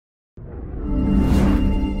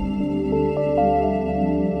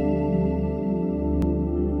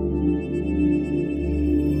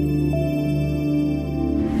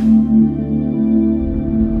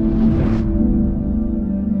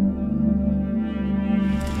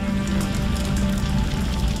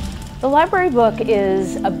The library book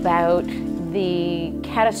is about the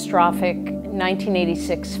catastrophic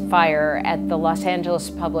 1986 fire at the Los Angeles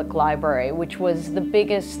Public Library, which was the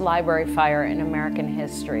biggest library fire in American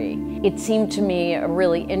history. It seemed to me a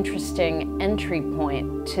really interesting entry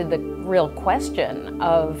point to the real question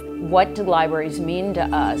of what do libraries mean to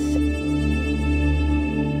us?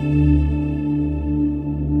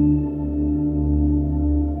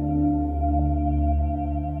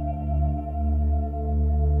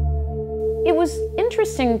 It was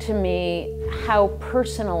interesting to me how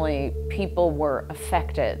personally people were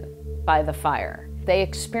affected by the fire. They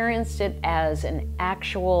experienced it as an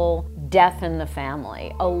actual death in the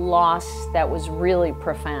family, a loss that was really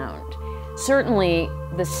profound. Certainly,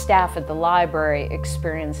 the staff at the library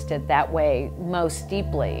experienced it that way most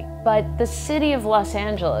deeply, but the city of Los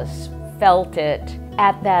Angeles felt it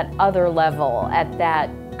at that other level, at that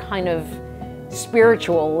kind of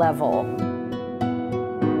spiritual level.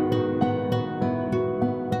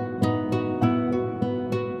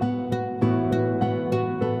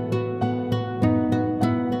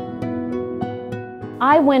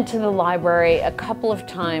 I went to the library a couple of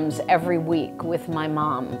times every week with my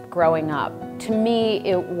mom growing up. To me,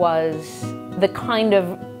 it was the kind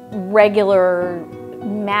of regular,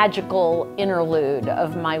 magical interlude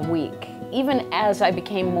of my week. Even as I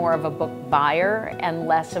became more of a book buyer and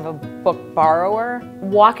less of a book borrower,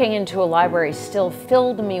 walking into a library still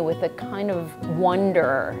filled me with a kind of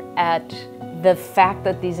wonder at the fact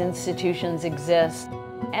that these institutions exist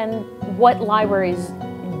and what libraries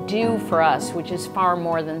do for us, which is far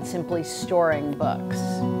more than simply storing books.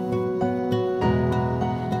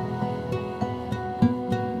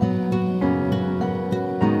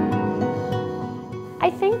 I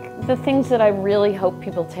think the things that I really hope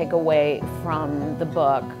people take away from the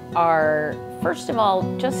book are, first of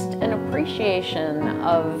all, just an appreciation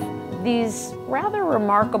of these rather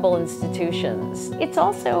remarkable institutions. It's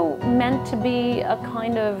also meant to be a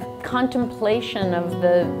kind of contemplation of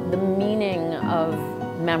the meaning of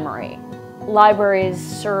memory. Libraries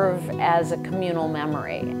serve as a communal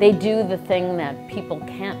memory. They do the thing that people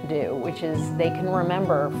can't do, which is they can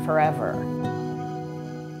remember forever.